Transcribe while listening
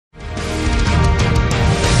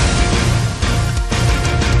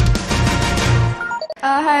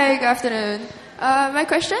Hi, good afternoon. My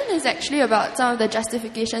question is actually about some of the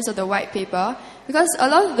justifications of the white paper, because a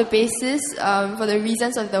lot of the basis for the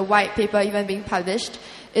reasons of the white paper even being published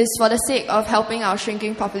is for the sake of helping our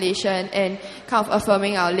shrinking population and kind of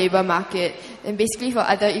affirming our labor market, and basically for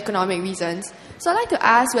other economic reasons. So I'd like to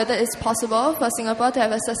ask whether it's possible for Singapore to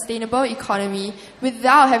have a sustainable economy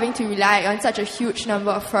without having to rely on such a huge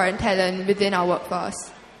number of foreign talent within our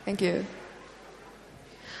workforce. Thank you.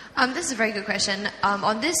 This is a very good question.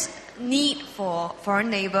 On this need for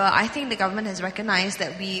foreign labour, I think the government has recognised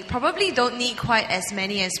that we probably don't need quite as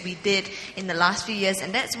many as we did in the last few years,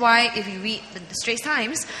 and that's why if you read the Straits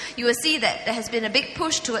Times, you will see that there has been a big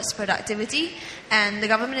push towards productivity, and the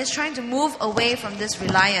government is trying to move away from this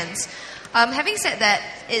reliance. Having said that,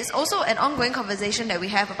 it's also an ongoing conversation that we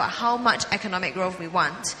have about how much economic growth we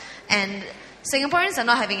want. And Singaporeans are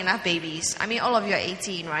not having enough babies. I mean, all of you are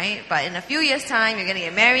 18, right? But in a few years' time, you're going to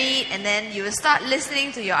get married, and then you will start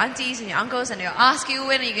listening to your aunties and your uncles, and they'll ask you,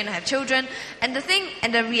 when are you going to have children? And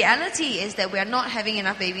the reality is that we are not having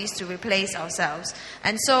enough babies to replace ourselves.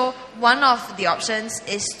 And so one of the options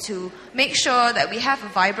is to make sure that we have a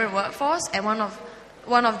vibrant workforce, and one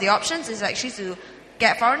of the options is actually to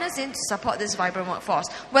get foreigners in to support this vibrant workforce.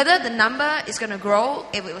 Whether the number is going to grow,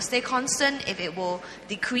 if it will stay constant, if it will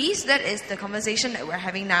decrease, that is the conversation that we're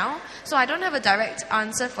having now. So I don't have a direct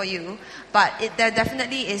answer for you, but there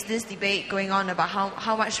definitely is this debate going on about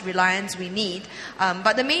how much reliance we need.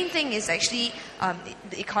 But the main thing is actually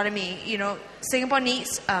the economy. You know, Singapore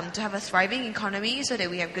needs to have a thriving economy so that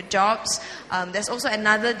we have good jobs. There's also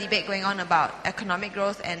another debate going on about economic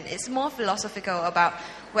growth, and it's more philosophical about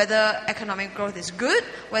whether economic growth is good,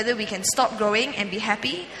 whether we can stop growing and be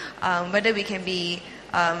happy, whether we can be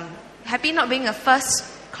happy not being a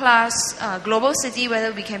first-class global city,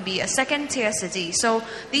 whether we can be a second-tier city. So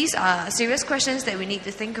these are serious questions that we need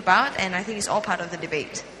to think about, and I think it's all part of the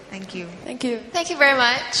debate. Thank you. Thank you. Thank you very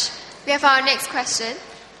much. We have our next question.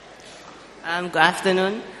 Good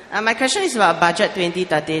afternoon. My question is about Budget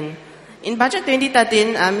 2013. In Budget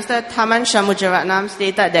 2013, Mr. Tharman Shanmugaratnam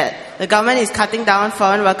stated that the government is cutting down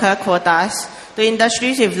foreign worker quotas to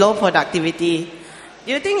industries with low productivity.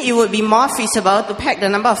 Do you think it would be more feasible to peg the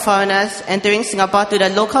number of foreigners entering Singapore to the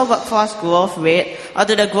local workforce growth rate or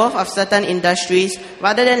to the growth of certain industries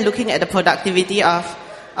rather than looking at the productivity of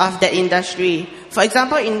that industry? For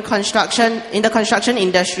example, in the construction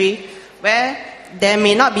industry, where there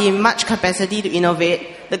may not be much capacity to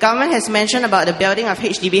innovate, the government has mentioned about the building of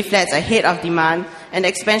HDB flats ahead of demand and the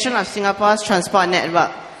expansion of Singapore's transport network.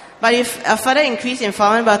 But if a further increase in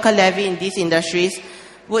foreign worker levy in these industries,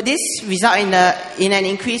 would this result in an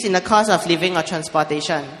increase in the cost of living or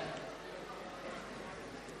transportation?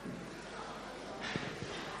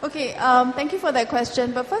 Okay, thank you for that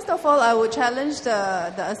question. But first of all, I would challenge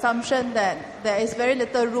the assumption that there is very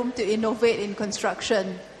little room to innovate in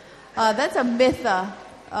construction. That's a myth.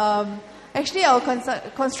 Actually, our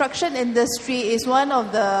construction industry is one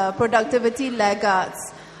of the productivity laggards.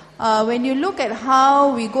 When you look at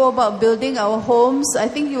how we go about building our homes, I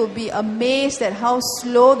think you'll be amazed at how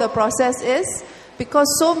slow the process is, because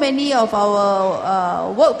so many of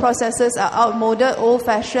our work processes are outmoded,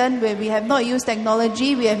 old-fashioned, where we have not used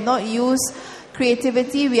technology, we have not used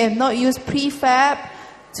creativity, we have not used prefab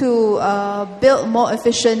to build more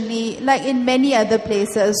efficiently, like in many other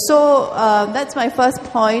places. So that's my first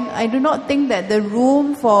point. I do not think that the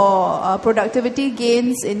room for productivity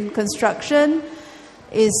gains in construction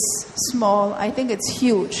is small. I think it's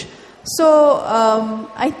huge. So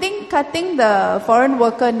I think cutting the foreign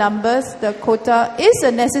worker numbers, the quota, is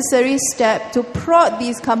a necessary step to prod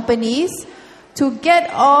these companies to get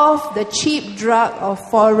off the cheap drug of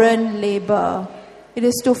foreign labor. It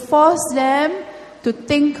is to force them to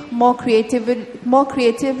think more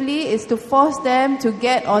creatively, is to force them to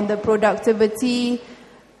get on the productivity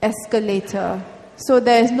escalator. So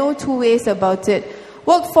there is no two ways about it.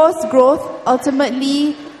 Workforce growth,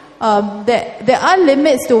 ultimately, there are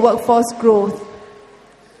limits to workforce growth.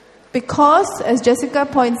 Because, as Jessica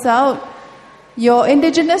points out, your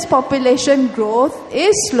indigenous population growth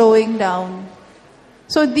is slowing down.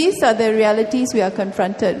 So these are the realities we are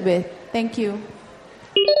confronted with. Thank you.